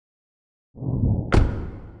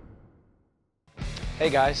Hey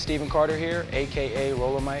guys, Stephen Carter here, aka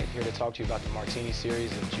Rollomite, here to talk to you about the Martini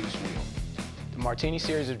series of Juice Wheel. The Martini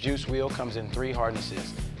series of Juice Wheel comes in 3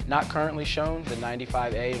 harnesses, not currently shown: the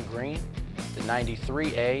 95A in green, the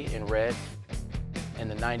 93A in red, and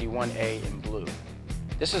the 91A in blue.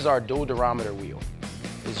 This is our dual durometer wheel.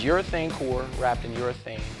 It's urethane core wrapped in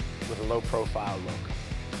urethane with a low profile look.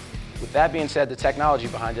 With that being said, the technology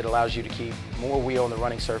behind it allows you to keep more wheel on the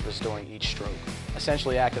running surface during each stroke,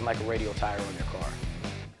 essentially acting like a radial tire on your car.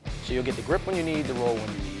 So you'll get the grip when you need, the roll when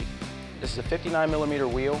you need. This is a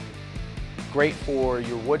 59mm wheel, great for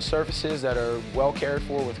your wood surfaces that are well cared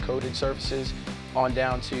for with coated surfaces, on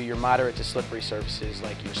down to your moderate to slippery surfaces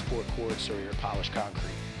like your sport courts or your polished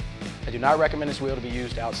concrete. I do not recommend this wheel to be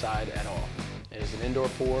used outside at all. It is an indoor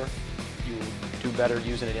pour. You will do better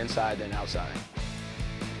using it inside than outside.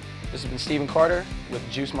 This has been Stephen Carter with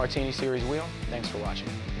Juice Martini Series Wheel. Thanks for watching.